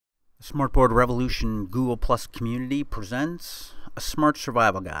Smartboard Revolution Google Plus community presents a Smart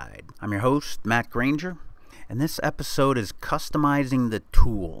Survival Guide. I'm your host, Matt Granger, and this episode is customizing the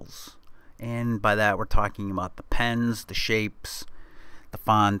tools. And by that, we're talking about the pens, the shapes, the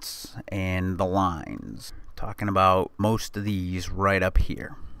fonts, and the lines. Talking about most of these right up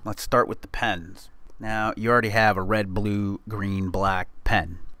here. Let's start with the pens. Now, you already have a red, blue, green, black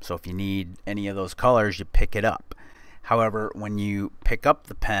pen. So if you need any of those colors, you pick it up. However, when you pick up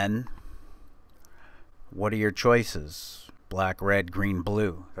the pen, what are your choices? Black, red, green,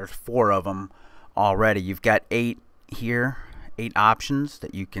 blue. There's 4 of them already. You've got 8 here, 8 options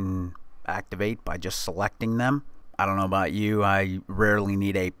that you can activate by just selecting them. I don't know about you, I rarely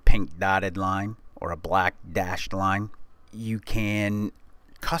need a pink dotted line or a black dashed line. You can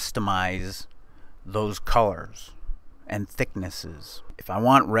customize those colors and thicknesses. If I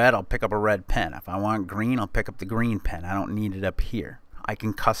want red, I'll pick up a red pen. If I want green, I'll pick up the green pen. I don't need it up here. I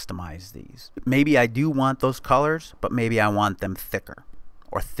can customize these. Maybe I do want those colors, but maybe I want them thicker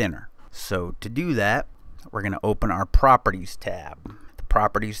or thinner. So to do that, we're going to open our Properties tab. The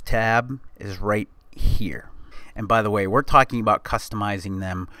Properties tab is right here. And by the way, we're talking about customizing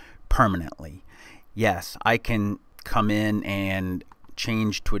them permanently. Yes, I can come in and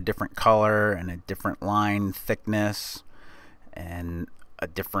change to a different color and a different line thickness and a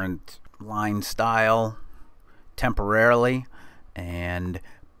different line style temporarily, and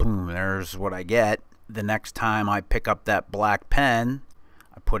boom, there's what I get. The next time I pick up that black pen,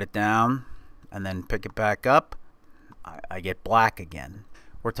 I put it down and then pick it back up, I get black again.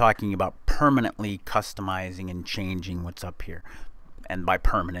 We're talking about permanently customizing and changing what's up here. And by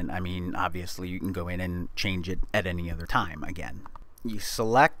permanent, I mean obviously you can go in and change it at any other time again. You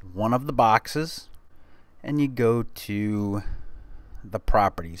select one of the boxes and you go to the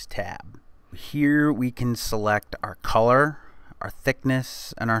Properties tab. Here we can select our color, our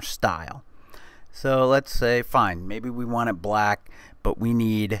thickness, and our style. So let's say, fine, maybe we want it black, but we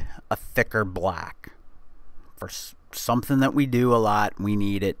need a thicker black. For something that we do a lot, we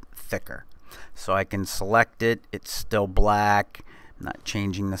need it thicker. So I can select it, it's still black, I'm not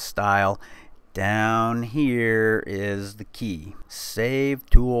changing the style. Down here is the key, Save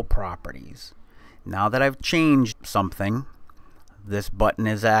Tool Properties. Now that I've changed something, this button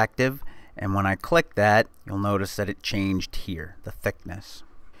is active, and when I click that, you'll notice that it changed here, the thickness.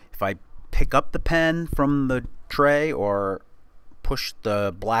 If I pick up the pen from the tray or push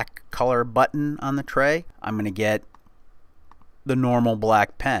the black color button on the tray, I'm going to get the normal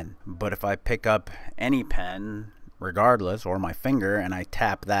black pen. But if I pick up any pen, regardless, or my finger, and I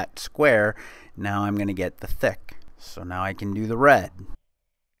tap that square, now I'm going to get the thick. So now I can do the red.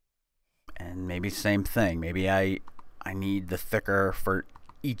 And maybe same thing. Maybe I need the thicker for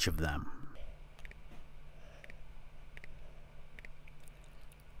each of them.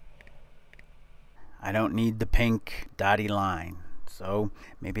 I don't need the pink dotty line. So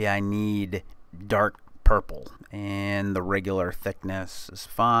maybe I need dark purple, and the regular thickness is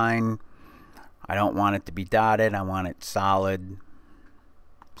fine. I don't want it to be dotted, I want it solid.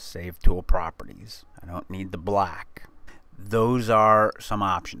 Save Tool Properties. I don't need the black. Those are some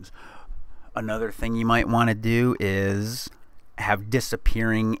options. Another thing you might want to do is have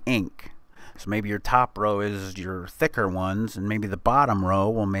disappearing ink. So maybe your top row is your thicker ones, and maybe the bottom row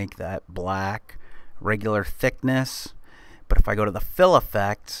will make that black, regular thickness. But if I go to the fill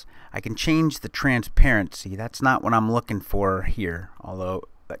effects, I can change the transparency. That's not what I'm looking for here, although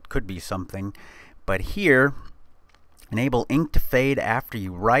that could be something. But here, enable ink to fade after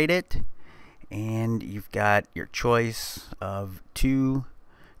you write it, and you've got your choice of 2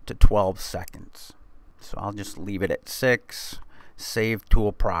 to 12 seconds. So I'll just leave it at 6. Save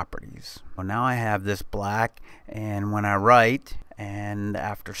Tool Properties. Well, now I have this black, and when I write, and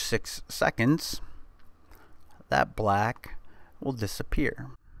after 6 seconds, that black will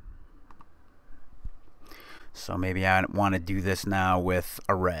disappear. So maybe I want to do this now with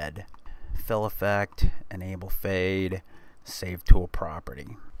a red. Fill effect, enable fade, save tool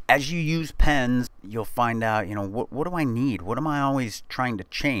property. As you use pens, you'll find out, what do I need? What am I always trying to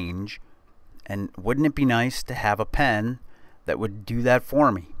change? And wouldn't it be nice to have a pen that would do that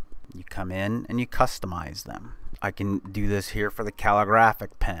for me? You come in and you customize them. I can do this here for the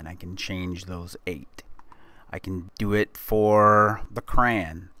calligraphic pen. I can change those 8. I can do it for the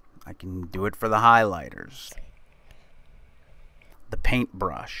crayon. I can do it for the highlighters, the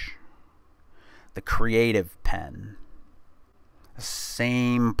paintbrush, the creative pen. The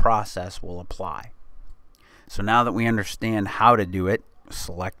same process will apply. So now that we understand how to do it,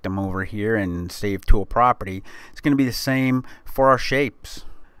 select them over here and save tool property. It's going to be the same for our shapes.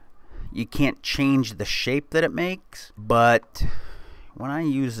 You can't change the shape that it makes, but when I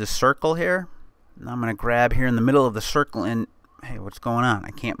use this circle here, I'm going to grab here in the middle of the circle and, hey, what's going on?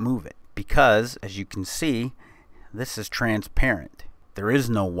 I can't move it because, as you can see, this is transparent. There is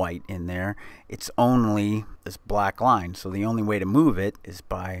no white in there. It's only this black line. So the only way to move it is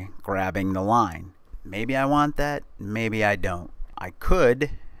by grabbing the line. Maybe I want that, maybe I don't. I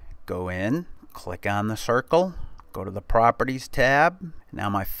could go in, click on the circle, go to the Properties tab. Now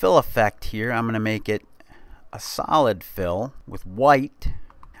my fill effect here, I'm going to make it a solid fill with white.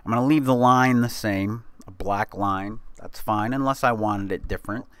 I'm going to leave the line the same, a black line. That's fine unless I wanted it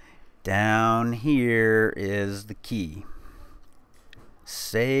different. Down here is the key.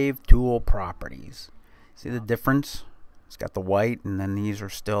 Save Tool Properties. See the difference? It's got the white and then these are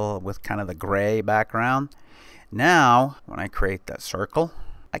still with kind of the gray background. Now, when I create that circle,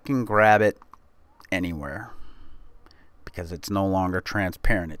 I can grab it anywhere because it's no longer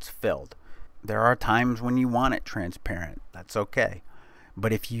transparent, it's filled. There are times when you want it transparent, that's okay.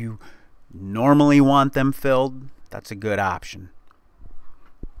 But if you normally want them filled, that's a good option.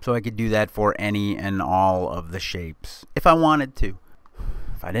 So I could do that for any and all of the shapes if I wanted to.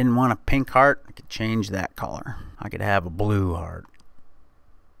 If I didn't want a pink heart, I could change that color. I could have a blue heart.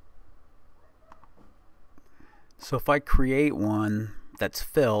 So if I create one that's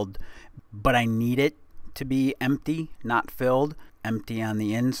filled, but I need it to be empty, not filled, empty on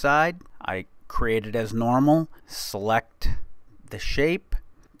the inside, I create it as normal, select the shape,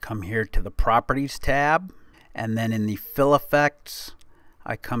 come here to the Properties tab, and then in the Fill Effects,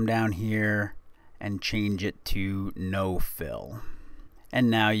 I come down here and change it to No Fill. And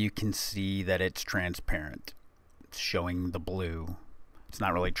now you can see that it's transparent. It's showing the blue. It's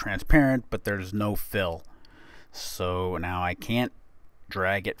not really transparent, but there's no fill. So now I can't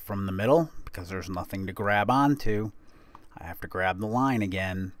drag it from the middle because there's nothing to grab onto. I have to grab the line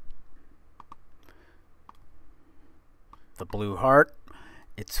again. The blue heart,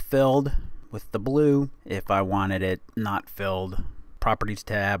 it's filled with the blue. If I wanted it not filled, Properties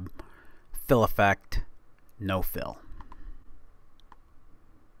tab, Fill Effect, No Fill.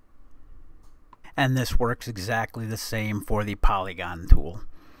 And this works exactly the same for the polygon tool.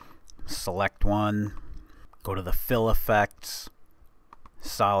 Select one, go to the Fill Effects,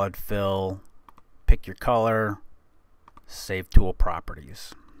 Solid Fill, pick your color, Save Tool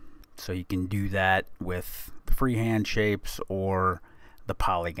Properties. So you can do that with the freehand shapes or the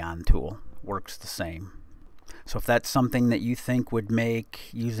polygon tool. Works the same. So if that's something that you think would make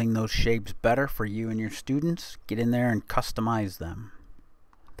using those shapes better for you and your students, get in there and customize them.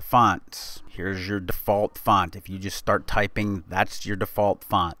 The fonts. Here's your default font. If you just start typing, that's your default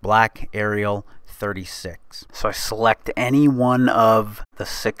font. Black Arial 36. So I select any one of the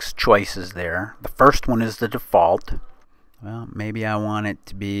 6 choices there. The first one is the default. Well, maybe I want it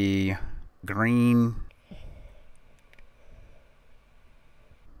to be green.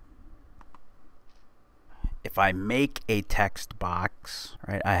 If I make a text box,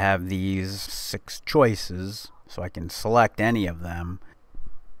 right, I have these 6 choices, so I can select any of them.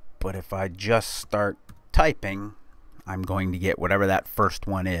 But if I just start typing, I'm going to get whatever that first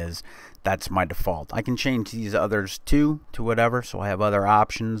one is. That's my default. I can change these others too to whatever, so I have other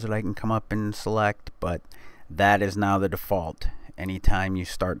options that I can come up and select, but that is now the default anytime you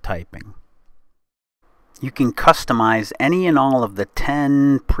start typing. You can customize any and all of the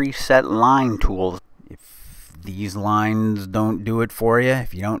 10 preset line tools. If these lines don't do it for you,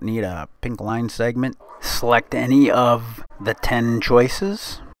 if you don't need a pink line segment, select any of the 10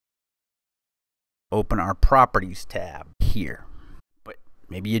 choices. Open our Properties tab here. But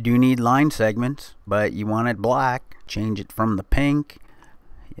maybe you do need line segments, but you want it black. Change it from the pink.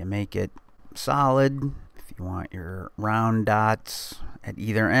 You make it solid. If you want your round dots at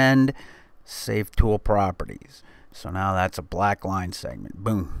either end, Save Tool Properties. So now that's a black line segment.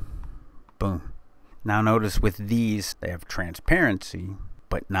 Boom. Boom. Now notice with these, they have transparency,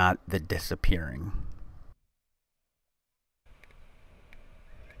 but not the disappearing.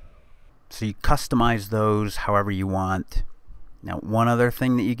 So you customize those however you want. Now, one other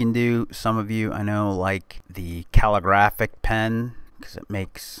thing that you can do, some of you I know like the calligraphic pen because it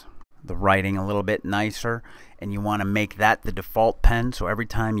makes the writing a little bit nicer, and you want to make that the default pen, so every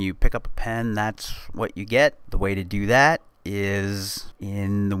time you pick up a pen, that's what you get. The way to do that is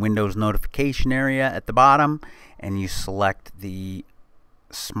in the Windows notification area at the bottom, and you select the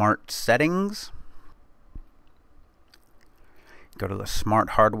Smart Settings. Go to the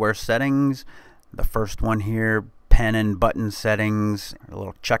Smart Hardware Settings. The first one here, Pen and Button Settings. A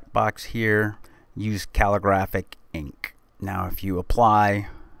little checkbox here. Use calligraphic ink. Now if you apply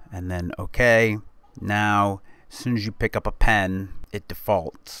and then OK, now as soon as you pick up a pen, it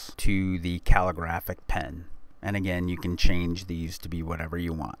defaults to the calligraphic pen. And again, you can change these to be whatever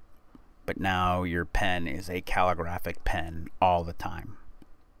you want. But now your pen is a calligraphic pen all the time.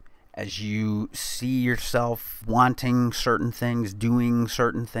 As you see yourself wanting certain things, doing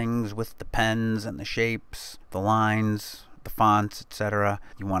certain things with the pens and the shapes, the lines, the fonts, etc.,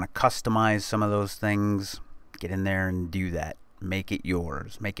 you want to customize some of those things, get in there and do that. Make it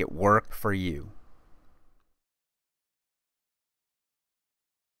yours. Make it work for you.